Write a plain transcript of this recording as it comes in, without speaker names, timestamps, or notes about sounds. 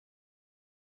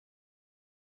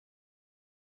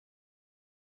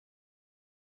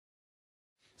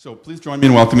So please join me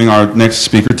in welcoming our next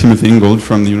speaker, Timothy Ingold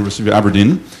from the University of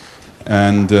Aberdeen.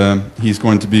 And he's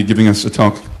going to be giving us a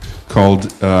talk called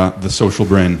The Social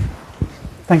Brain.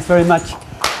 Thanks very much.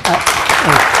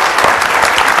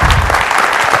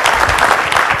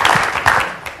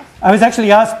 I was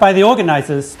actually asked by the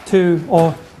organizers to,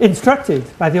 or instructed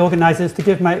by the organizers to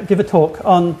give a talk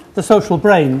on the social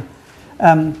brain.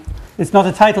 It's not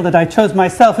a title that I chose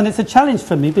myself, and it's a challenge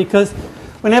for me because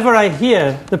whenever I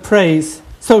hear the phrase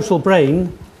social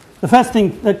brain, the first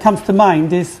thing that comes to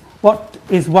mind is what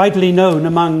is widely known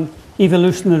among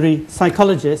evolutionary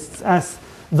psychologists as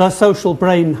the social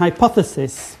brain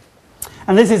hypothesis.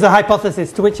 And this is a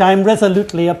hypothesis to which I am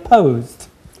resolutely opposed.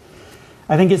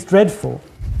 I think it's dreadful.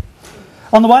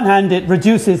 On the one hand, it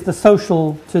reduces the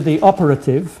social to the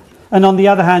operative, and on the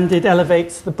other hand, it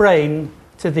elevates the brain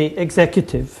to the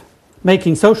executive,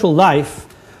 making social life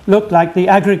look like the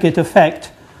aggregate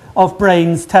effect of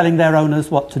brains telling their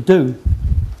owners what to do.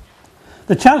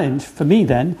 The challenge for me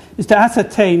then is to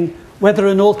ascertain whether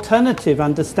an alternative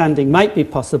understanding might be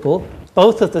possible,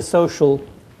 both of the social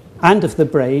and of the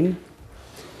brain,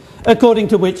 according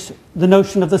to which the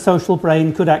notion of the social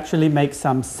brain could actually make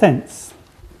some sense.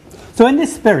 So in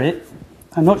this spirit,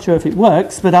 I'm not sure if it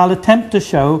works, but I'll attempt to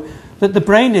show that the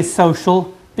brain is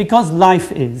social because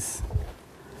life is.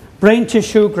 Brain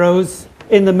tissue grows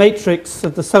in the matrix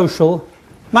of the social,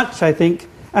 much, I think,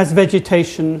 as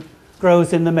vegetation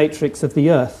grows in the matrix of the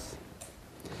earth.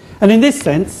 And in this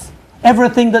sense,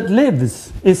 everything that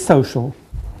lives is social.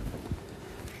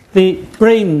 The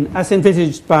brain, as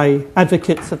envisaged by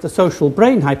advocates of the social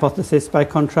brain hypothesis, by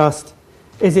contrast,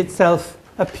 is itself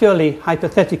a purely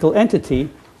hypothetical entity.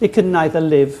 It can neither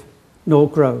live nor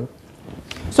grow.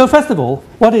 So first of all,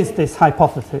 what is this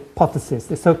hypothesis,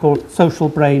 this so-called social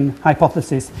brain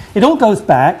hypothesis? It all goes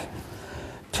back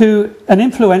to an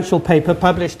influential paper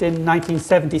published in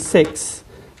 1976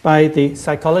 by the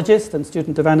psychologist and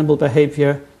student of animal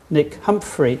behavior Nick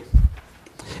Humphrey.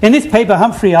 In this paper,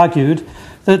 Humphrey argued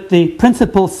that the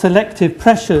principal selective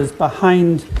pressures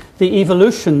behind the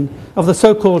evolution of the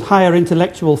so-called higher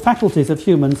intellectual faculties of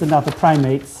humans and other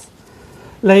primates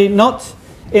lay not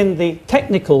in the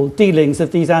technical dealings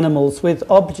of these animals with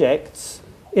objects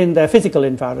in their physical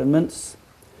environments,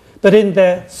 but in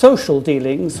their social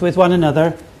dealings with one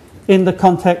another in the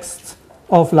context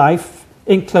of life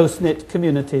in close-knit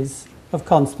communities of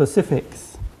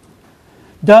conspecifics.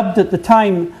 Dubbed at the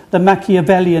time the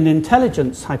Machiavellian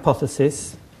intelligence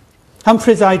hypothesis,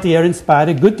 Humphrey's idea inspired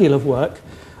a good deal of work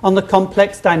on the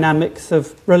complex dynamics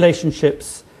of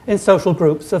relationships in social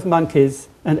groups of monkeys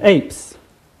and apes.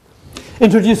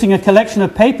 Introducing a collection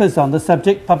of papers on the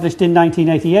subject published in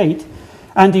 1988,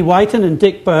 Andy Whiten and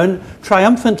Dick Byrne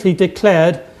triumphantly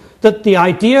declared that the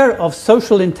idea of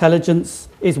social intelligence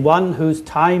is one whose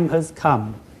time has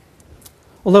come,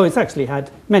 although it's actually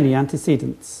had many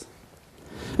antecedents.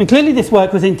 And clearly this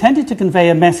work was intended to convey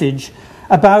a message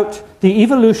about the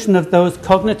evolution of those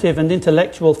cognitive and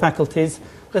intellectual faculties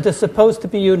that are supposed to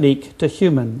be unique to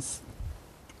humans.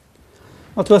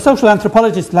 Well, to a social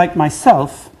anthropologist like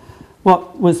myself,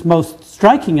 what was most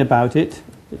striking about it,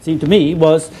 it seemed to me,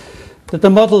 was that the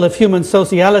model of human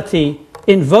sociality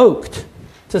invoked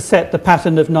to set the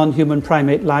pattern of non-human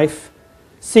primate life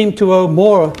seemed to owe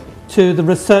more to the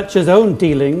researcher's own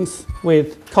dealings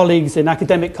with colleagues in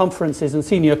academic conferences and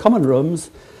senior common rooms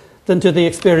than to the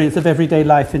experience of everyday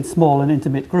life in small and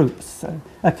intimate groups.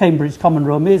 A Cambridge common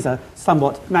room is a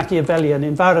somewhat Machiavellian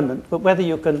environment, but whether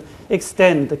you can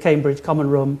extend the Cambridge common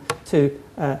room to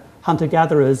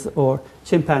hunter-gatherers or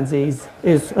chimpanzees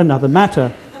is another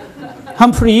matter.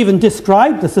 Humphrey even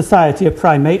described the Society of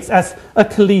Primates as a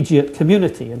collegiate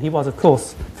community, and he was, of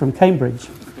course, from Cambridge.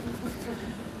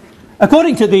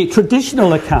 According to the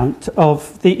traditional account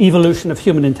of the evolution of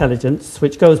human intelligence,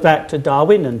 which goes back to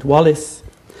Darwin and Wallace,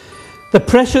 the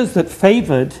pressures that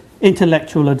favoured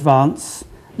intellectual advance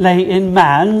lay in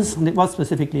man's, and it was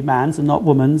specifically man's and not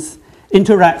woman's,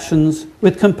 interactions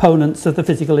with components of the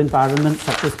physical environment,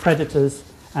 such as predators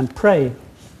and prey.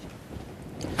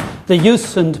 The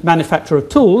use and manufacture of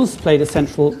tools played a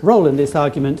central role in this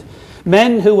argument.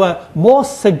 Men who were more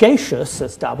sagacious,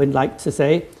 as Darwin liked to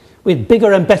say, with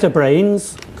bigger and better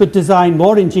brains, could design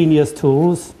more ingenious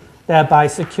tools, thereby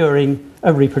securing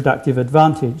a reproductive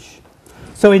advantage.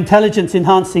 So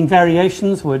intelligence-enhancing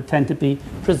variations would tend to be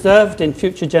preserved in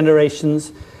future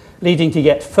generations, leading to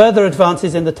yet further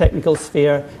advances in the technical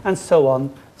sphere, and so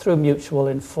on, through mutual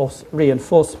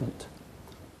reinforcement.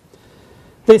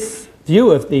 This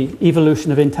view of the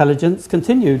evolution of intelligence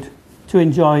continued to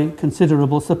enjoy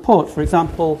considerable support. For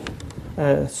example,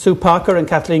 Sue Parker and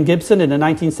Kathleen Gibson, in a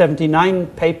 1979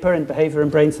 paper in Behavior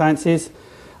and Brain Sciences,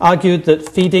 argued that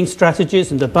feeding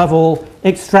strategies and, above all,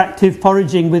 extractive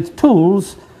foraging with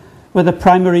tools were the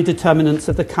primary determinants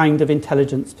of the kind of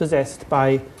intelligence possessed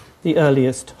by the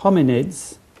earliest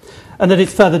hominids, and that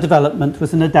its further development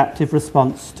was an adaptive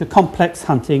response to complex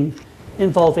hunting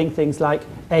involving things like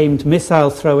aimed missile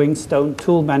throwing, stone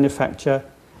tool manufacture,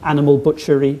 animal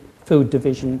butchery, food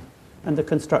division, and the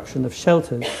construction of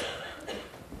shelters.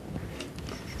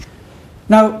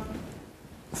 Now,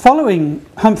 following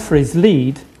Humphrey's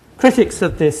lead, critics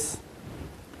of this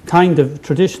kind of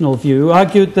traditional view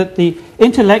argued that the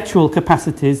intellectual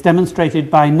capacities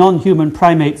demonstrated by non-human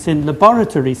primates in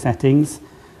laboratory settings,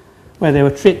 where they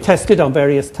were tested on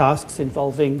various tasks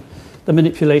involving the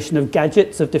manipulation of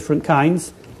gadgets of different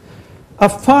kinds, are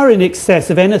far in excess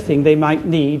of anything they might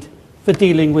need for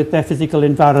dealing with their physical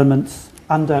environments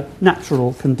under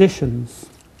natural conditions.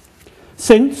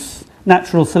 Since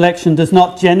natural selection does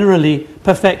not generally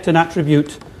perfect an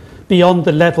attribute beyond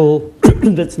the level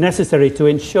that's necessary to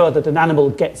ensure that an animal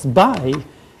gets by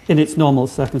in its normal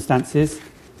circumstances,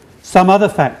 some other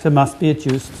factor must be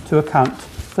adduced to account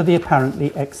for the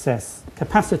apparently excess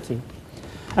capacity.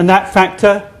 And that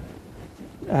factor,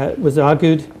 was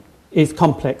argued, is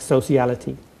complex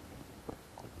sociality.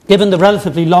 Given the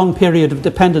relatively long period of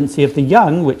dependency of the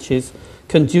young, which is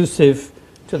conducive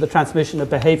to the transmission of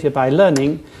behavior by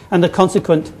learning, and the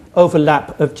consequent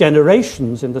overlap of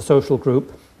generations in the social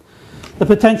group, the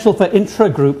potential for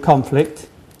intra-group conflict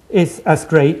is as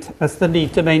great as the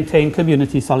need to maintain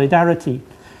community solidarity.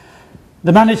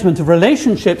 The management of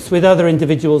relationships with other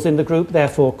individuals in the group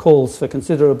therefore calls for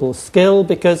considerable skill,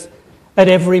 because at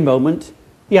every moment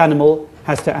the animal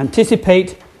has to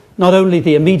anticipate not only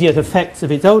the immediate effects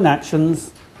of its own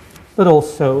actions, but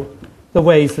also the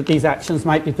ways that these actions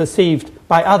might be perceived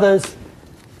by others,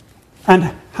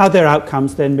 and how their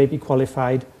outcomes then may be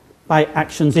qualified by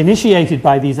actions initiated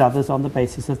by these others on the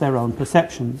basis of their own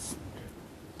perceptions.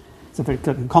 It's a very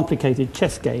complicated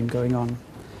chess game going on.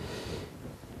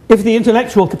 If the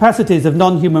intellectual capacities of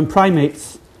non-human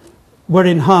primates were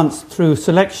enhanced through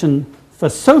selection for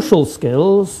social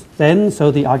skills, then,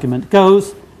 so the argument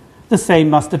goes, the same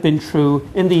must have been true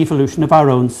in the evolution of our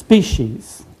own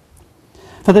species.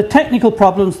 For the technical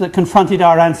problems that confronted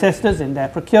our ancestors in their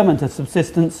procurement of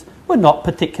subsistence were not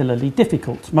particularly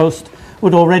difficult. Most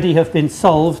would already have been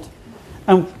solved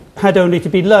and had only to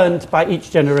be learned by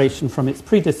each generation from its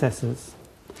predecessors.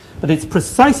 But it's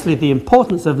precisely the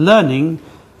importance of learning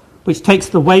which takes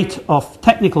the weight off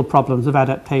technical problems of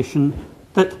adaptation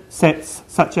that sets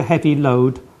such a heavy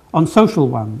load on social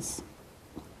ones.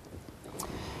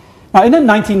 Now, in a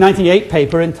 1998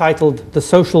 paper entitled The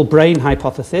Social Brain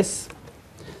Hypothesis,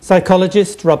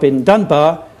 psychologist Robin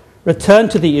Dunbar returned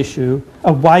to the issue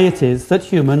of why it is that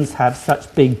humans have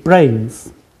such big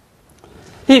brains.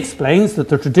 He explains that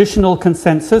the traditional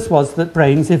consensus was that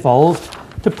brains evolved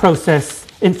to process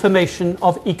information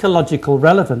of ecological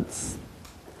relevance.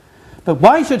 But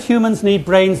why should humans need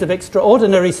brains of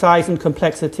extraordinary size and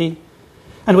complexity,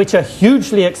 and which are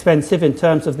hugely expensive in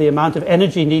terms of the amount of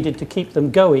energy needed to keep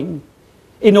them going,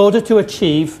 in order to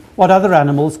achieve what other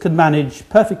animals can manage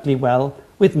perfectly well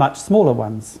with much smaller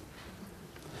ones?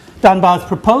 Dunbar's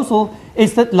proposal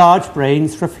is that large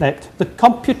brains reflect the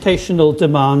computational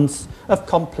demands of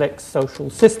complex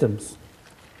social systems.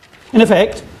 In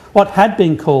effect, what had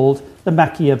been called the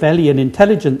Machiavellian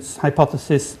intelligence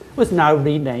hypothesis was now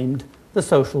renamed the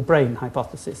social brain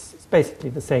hypothesis. It's basically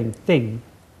the same thing.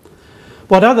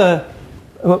 What other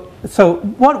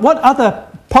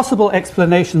possible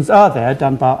explanations are there,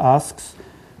 Dunbar asks,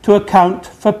 to account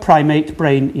for primate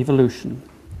brain evolution?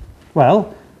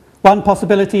 Well, one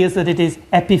possibility is that it is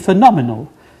epiphenomenal,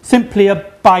 simply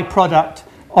a byproduct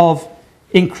of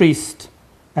increased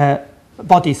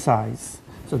body size.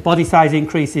 So body size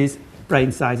increases,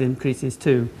 brain size increases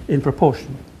too, in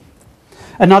proportion.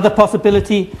 Another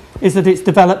possibility is that it's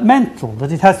developmental,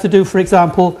 that it has to do, for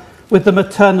example, with the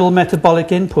maternal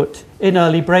metabolic input in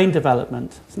early brain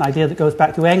development. It's an idea that goes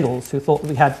back to Ingold, who thought that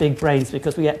we had big brains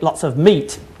because we ate lots of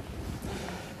meat.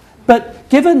 But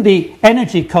given the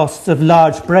energy costs of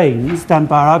large brains,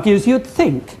 Dunbar argues, you'd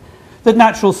think that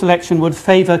natural selection would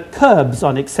favour curbs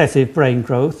on excessive brain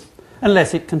growth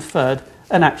unless it conferred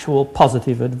an actual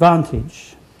positive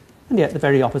advantage. And yet the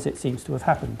very opposite seems to have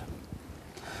happened.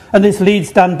 And this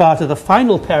leads Dunbar to the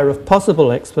final pair of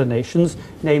possible explanations,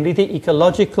 namely the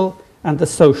ecological and the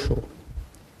social.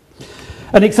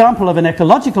 An example of an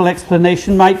ecological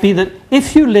explanation might be that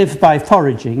if you live by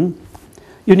foraging,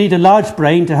 you need a large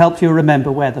brain to help you remember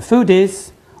where the food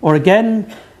is, or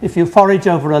again, if you forage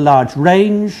over a large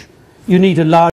range, you need a large